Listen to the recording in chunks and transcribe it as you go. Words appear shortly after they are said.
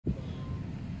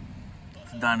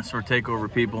Dinosaur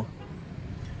takeover, people.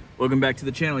 Welcome back to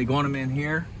the channel. Iguana Man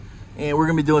here, and we're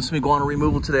gonna be doing some iguana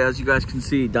removal today. As you guys can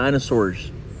see,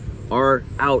 dinosaurs are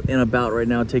out and about right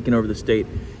now, taking over the state.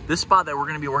 This spot that we're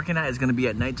gonna be working at is gonna be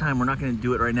at nighttime. We're not gonna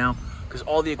do it right now because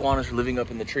all the iguanas are living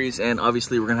up in the trees, and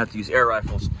obviously we're gonna have to use air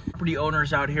rifles. Property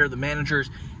owners out here, the managers,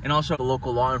 and also the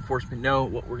local law enforcement know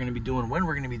what we're gonna be doing, when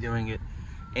we're gonna be doing it,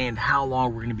 and how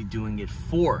long we're gonna be doing it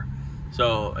for.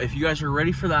 So if you guys are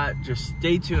ready for that, just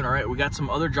stay tuned. All right, we got some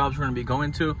other jobs we're gonna be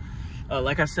going to.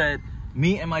 Like I said,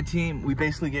 me and my team, we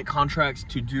basically get contracts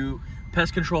to do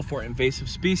pest control for invasive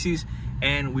species,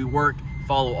 and we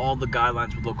follow all the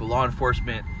guidelines with local law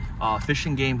enforcement, fish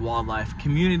and game, wildlife,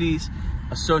 communities,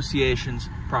 associations,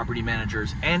 property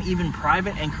managers, and even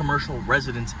private and commercial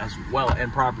residents as well,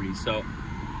 and properties. So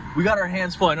we got our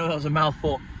hands full. I know that was a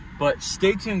mouthful, but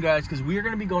stay tuned, guys, because we are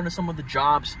going to be going to some of the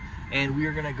jobs, and we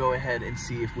are going to go ahead and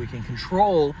see if we can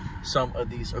control some of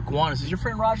these iguanas. This is your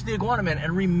friend Roger the Iguana Man,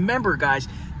 and remember, guys,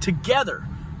 together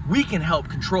we can help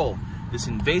control this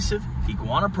invasive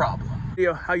iguana problem.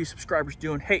 Video, how you subscribers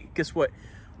doing? Hey, guess what?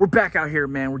 We're back out here,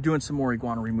 man. We're doing some more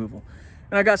iguana removal,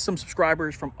 and I got some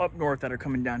subscribers from up north that are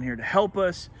coming down here to help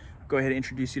us. Go ahead and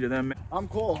introduce you to them. I'm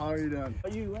Cole. How are you doing? How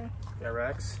are you, man? Yeah,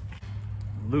 Rex.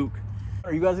 Luke.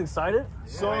 Are you guys excited?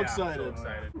 So excited.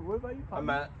 What about you, Papa? I'm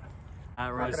Matt.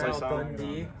 Right.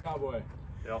 Cowboy.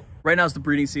 Yep. Right now it's the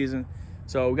breeding season,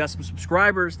 so we got some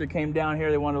subscribers that came down here.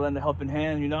 They want to lend a helping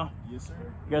hand, you know? Yes, sir.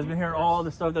 You guys been hearing all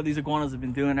the stuff that these iguanas have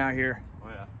been doing out here. Oh,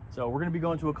 yeah. So we're going to be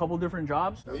going to a couple different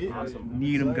jobs. Awesome.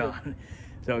 Need them gone.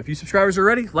 So if you subscribers are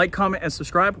ready, like, comment, and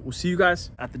subscribe. We'll see you guys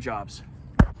at the jobs.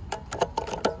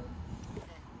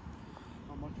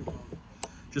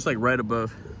 Just like right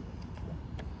above.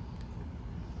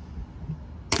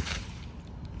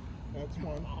 That's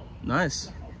one.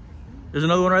 Nice. There's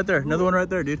another one right there. Another one right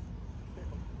there, dude.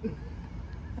 You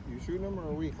shooting them or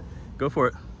are we? Go for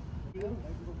it.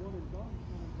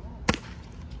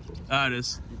 Ah, it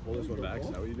is. You pull this one back, is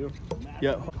that what you do?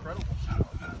 Yeah.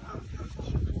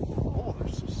 Oh,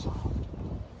 they're so soft.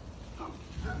 Oh,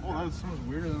 that sounds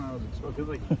weirder than I was expecting. It feels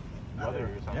like leather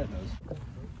or something. Yeah.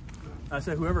 I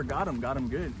said whoever got him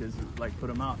good, because like put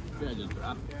him out. Yeah, just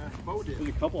drop. Yeah, boat did. There's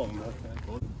a couple of them left.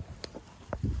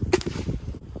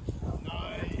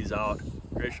 Nice. He's out.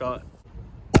 Great shot.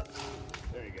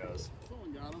 There he goes.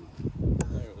 Someone got him.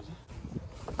 There it was.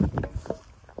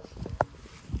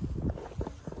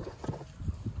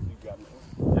 You got him.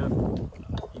 Yep.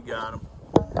 You got him.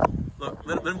 Look,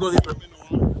 let him go the other.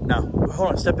 No, hold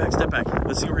on. Step back. Step back.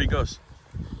 Let's see where he goes.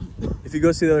 If he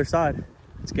goes to the other side,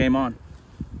 it's game on.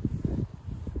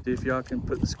 See if y'all can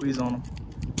put the squeeze on him.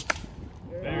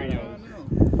 There he goes.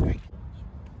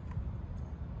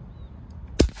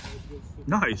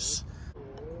 Nice.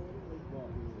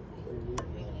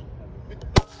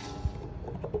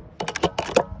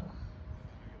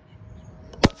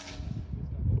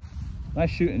 Nice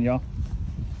shooting, y'all.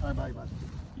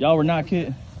 Y'all were not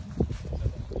kidding.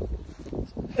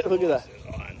 Look at that.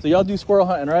 So y'all do squirrel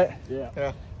hunting, right?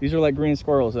 Yeah. These are like green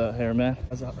squirrels out here, man.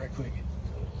 That's out right quick.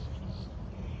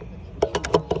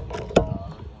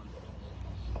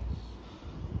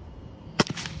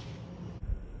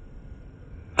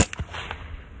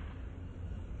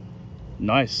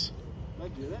 Nice. Did I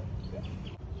get it? Yeah.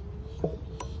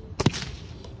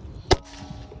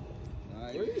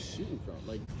 Nice. Where are you shooting from?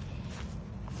 Like,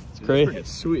 It's crazy.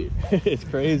 It's sweet. It's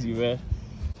crazy, man.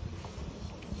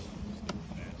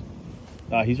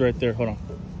 He's right there. Hold on.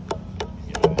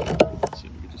 See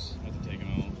if we could just have to take him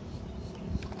home.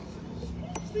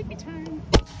 Sleepy time.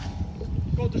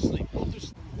 Go to sleep. Go to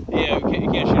sleep. Yeah, you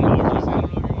can't shoot him over. I don't know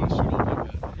if you want to shoot him like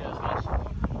that. Yeah, it's nice.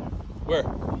 Where?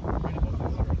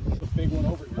 The big one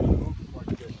over here. Before I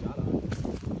can get a shot on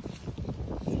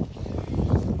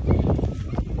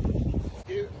it.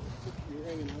 You're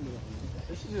hanging on to that.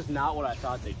 This is just not what I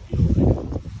thought they'd feel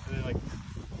like.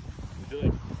 They feel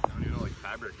like, I don't even know, like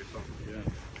fabric or something. Yeah.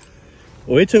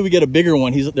 Well, wait till we get a bigger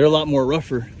one. They're a lot more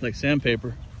rougher, like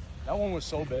sandpaper. That one was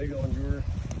so big when you were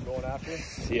going after it.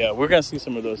 Yeah, we're gonna see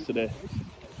some of those today.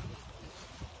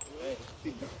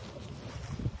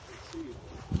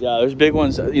 Yeah, there's big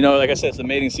ones. You know, like I said, it's the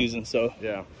mating season, so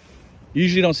Yeah. you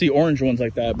usually don't see orange ones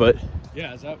like that, but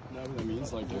Yeah, is that what that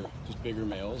means? Like they're just bigger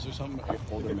males or something? Like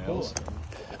older males?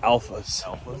 alphas.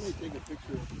 Let me take a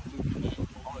picture of the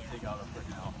I want to take out a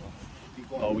freaking alpha.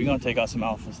 Oh, we're gonna take out some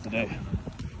alphas today.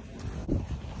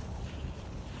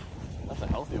 That's a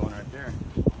healthy one right there.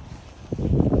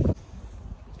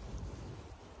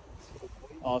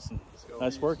 Awesome.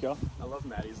 Nice work, y'all. I love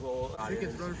Maddie's little. You can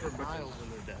throw for miles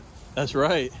when they're dead. That's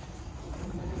right.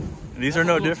 These are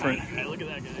no different. Hey, look at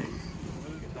that guy.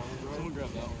 Someone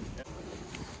grab that one.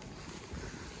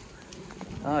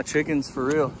 Ah, chickens for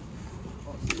real.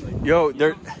 Yo,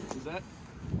 they're. Is that?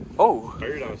 Oh.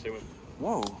 Buried on the same one.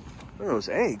 Whoa. Look at those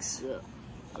eggs. Yeah.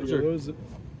 Those are those.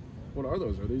 What are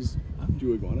those? Are these?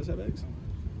 Do iguanas have eggs?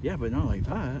 Yeah, but not like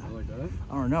that. Not like that.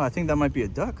 I don't know. I think that might be a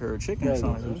duck or a chicken or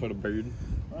something. Some sort of bird.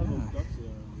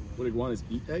 Would iguanas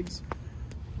eat eggs?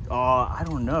 I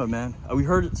don't know, man. We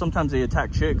heard that sometimes they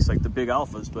attack chicks, like the big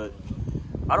alphas, but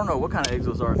I don't know what kind of eggs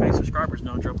those are. If any subscribers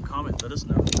know, drop a comment, let us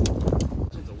know.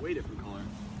 It's a way different color.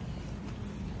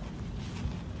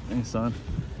 Thanks, son.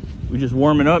 We just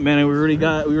warming up, man, and we already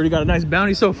got a nice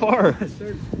bounty so far.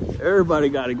 Everybody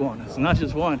got iguanas, not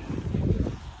just one.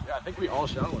 Yeah, I think we all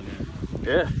shot one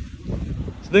here. Yeah.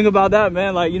 So think about that,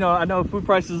 man. Like, you know, I know food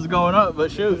prices is going up,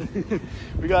 but shoot,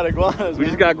 We got iguanas. we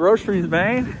just got groceries,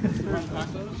 man.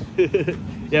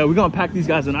 Yeah, we're gonna pack these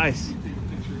guys in ice. You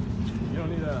don't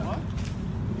need a.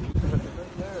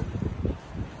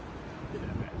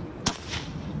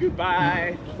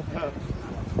 Goodbye.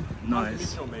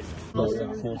 Nice. Shot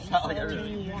like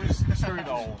everything.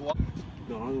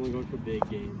 No, I'm only going for big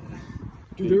game.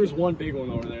 Dude, there was one big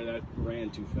one over there that ran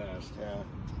too fast. Yeah.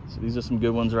 So these are some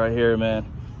good ones right here, man.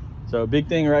 So big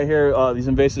thing right here, these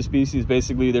invasive species,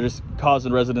 basically they're just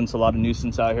causing residents a lot of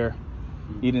nuisance out here.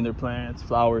 Eating their plants,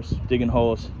 flowers, digging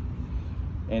holes.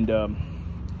 And,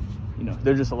 you know,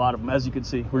 there's just a lot of them, as you can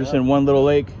see. We're just in one little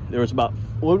lake. There was about,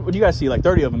 what do you guys see, like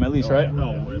 30 of them at least, right?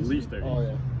 No, at least 30. Oh,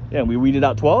 yeah. Yeah, and we weeded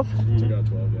out 12. Took out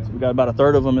 12, yeah. We got about a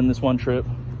third of them in this one trip.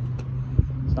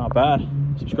 It's not bad.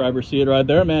 Subscribers see it right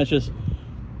there, man.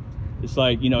 It's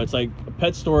like, you know, it's like a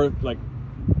pet store, like,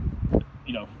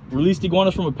 you know, released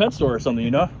iguanas from a pet store or something,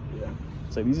 you know? Yeah.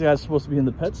 It's like these guys are supposed to be in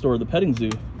the pet store, the petting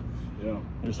zoo. Yeah.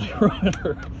 There's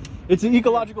like, it's an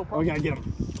ecological problem. We gotta get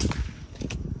him.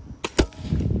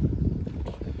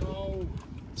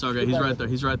 It's okay, he's right there,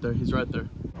 he's right there, he's right there.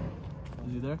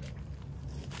 Is he there?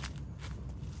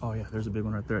 Oh yeah, there's a big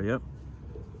one right there, yep.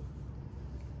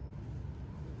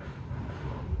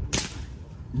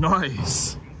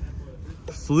 Nice.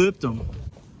 Flipped him.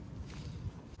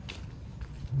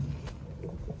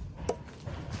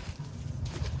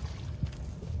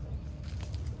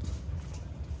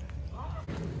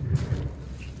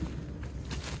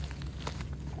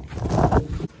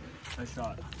 Nice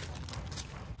shot.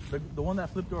 The one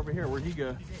that flipped over here, where'd he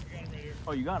go?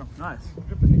 Oh, you got him. Nice.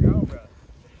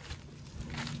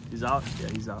 He's out? Yeah,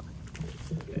 he's out.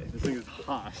 Okay, this thing is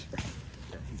hot.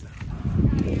 Yeah, he's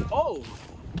out. Oh!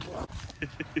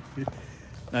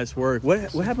 Nice work. What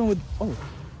happened with, oh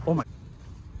my.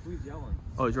 Who's yelling?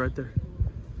 Oh, he's right there.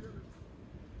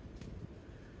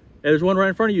 Hey, there's one right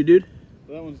in front of you, dude.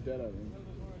 That one's dead, I think.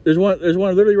 There's one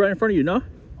literally right in front of you, no?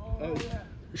 Oh.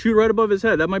 Shoot right above his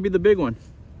head. That might be the big one.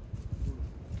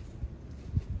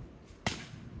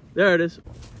 There it is.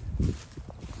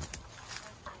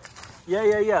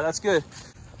 Yeah, that's good.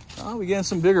 Oh, we getting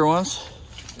some bigger ones.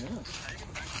 Yeah.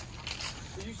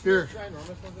 Here.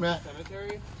 Matt.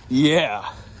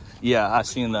 Yeah, I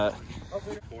seen that.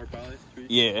 4 probably. 3.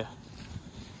 Yeah.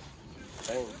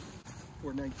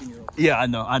 We're 19-year-olds. Yeah, I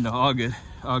know. All good,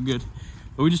 all good.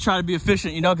 But we just try to be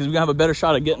efficient, you know, because we have a better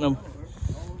shot at getting them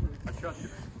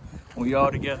when we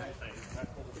all together.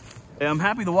 Hey, I'm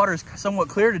happy the water is somewhat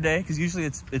clear today, because usually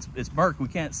it's murk. We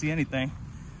can't see anything.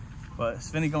 But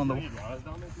it's finna go in the. Iguanas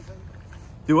down there, you think?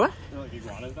 Do what? There are like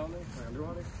iguanas down there, like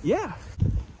underwater. Yeah.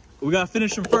 We gotta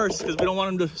finish him first because we don't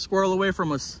want him to squirrel away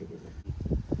from us.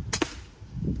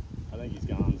 I think he's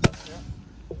gone.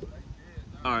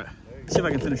 All right. See if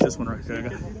I can finish this one right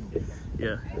quick.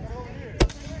 Yeah.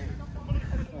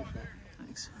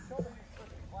 Thanks.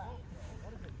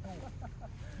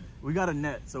 We got a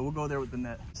net, so we'll go there with the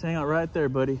net. Just hang out right there,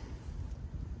 buddy.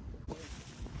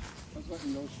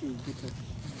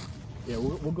 Yeah,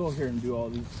 we'll go here and do all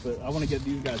these, but I want to get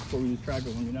these guys before we lose track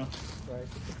of them, you know? Right.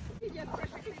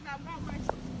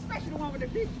 Especially the one with the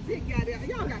big guy there.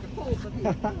 Y'all got the pole for me.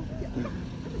 I'm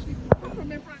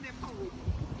from in front of that pole.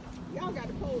 Y'all got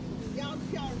the pole for me. Y'all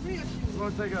real shoes. You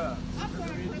want to take a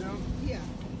Yeah.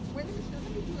 Wait, let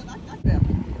me do it like that.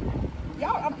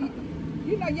 Y'all,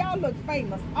 you know, y'all look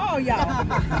famous. All y'all.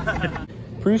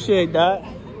 Appreciate that.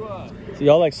 So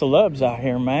y'all like celebs out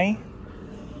here, man.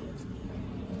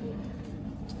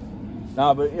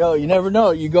 Nah, but yo, you never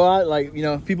know. You go out, like, you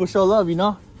know, people show love, you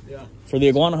know? Yeah. For the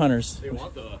iguana hunters. They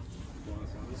want the iguanas.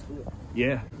 That's cool.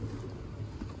 Yeah.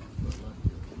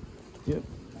 Yep.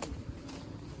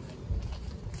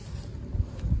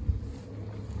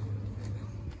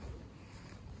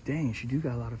 Dang, she do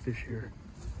got a lot of fish here.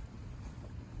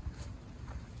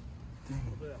 Dang.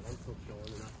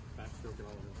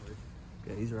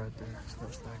 Yeah, he's right there.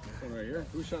 That's that guy. One right here.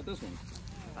 Who shot this one?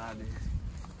 I did.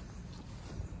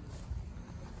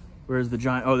 Where's the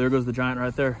giant? Oh, there goes the giant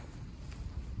right there.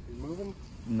 He's moving?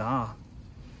 Nah.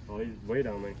 Oh, he's way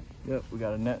down there. Yep, we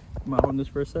got a net. Come out on this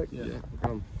for a sec. Yeah.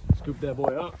 Come. Scoop that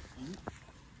boy up.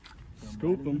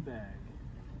 Scoop Right in him. the bag.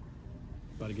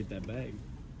 About to get that bag.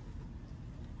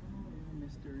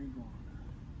 Mr. Iguana.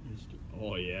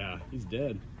 Oh yeah, he's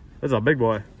dead. That's a big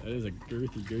boy. That is a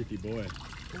girthy boy.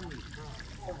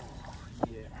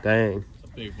 Dang. A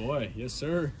big boy. Yes,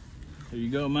 sir. There you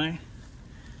go, man.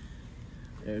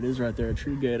 There it is right there, a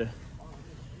true gator.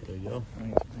 There you go.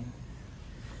 Thanks, man.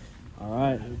 All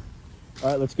right. All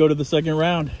right, let's go to the second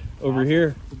round over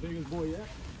here. The biggest boy yet.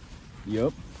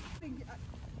 Yep.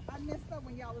 I messed up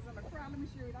when y'all was in the crowd. Let me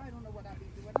show you. I don't know what I be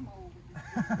doing. I'm old with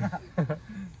this.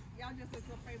 Y'all just look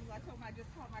so famous. I told him I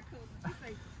just called my cousin. She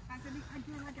say, I said,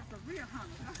 I got the real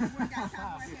hunters. I said, what got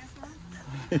cowboy hats on?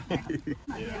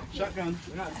 Yeah. Shotgun.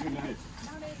 They're not too nice.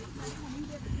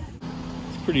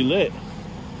 It's pretty lit.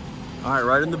 All right,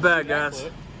 right in the bag, guys.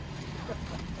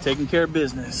 Taking care of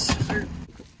business.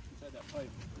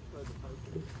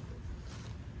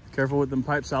 Careful with them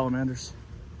pipe salamanders.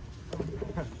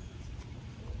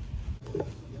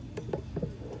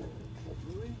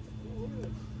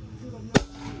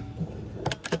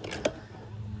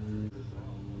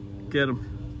 Get him.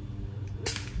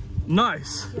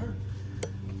 Nice.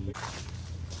 Make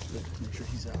sure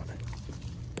he's out.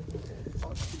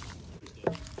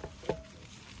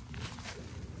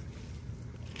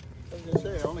 I was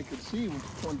gonna say I only could see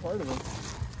one part of him.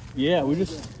 Yeah, we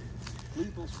just.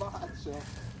 Lethal spot. So.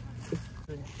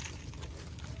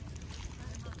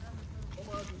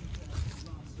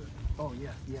 Oh yeah.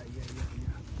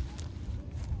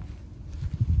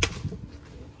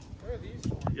 Where are these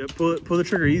for? Yeah, pull the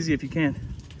trigger easy if you can.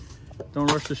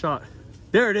 Don't rush the shot.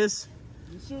 There it is.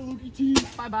 Yes, sir, Lukey T.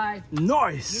 Bye-bye.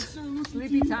 Nice. Yes, sir, Lukey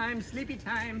Sleepy T. time, sleepy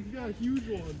time. You got a huge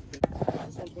one. This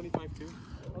one's 25 too.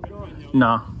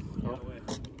 Nah. Oh.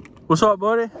 What's up,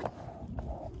 buddy? Oh,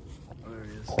 there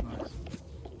he is. Nice.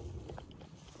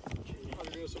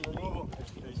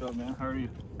 What's up, man? How are you?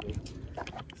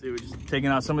 See, we're just taking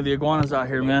out some of the iguanas out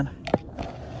here, man.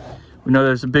 We know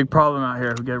there's a big problem out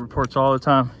here. We get reports all the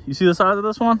time. You see the size of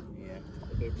this one? Yeah.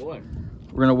 A big boy.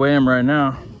 We're gonna weigh him right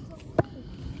now.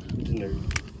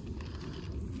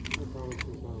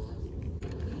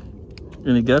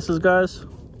 Any guesses, guys?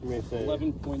 You may say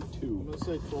 11.2. I'm gonna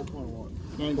say 12.1.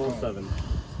 12.7.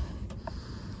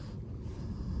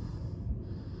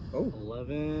 Oh.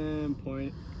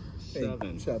 11.7.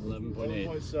 11.8.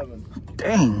 11.7.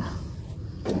 Dang.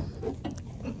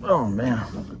 Oh man.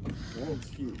 That's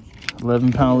huge.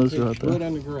 11-pound lizard out Put it there.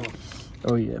 on the grill.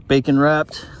 Oh yeah. Bacon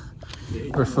wrapped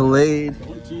or filleted.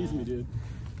 Don't tease me, dude.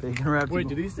 Bacon wrapped. Wait,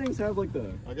 do these things have like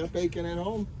the... I got bacon at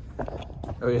home.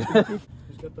 Oh yeah.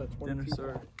 He's got that Dinner 22.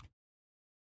 sir.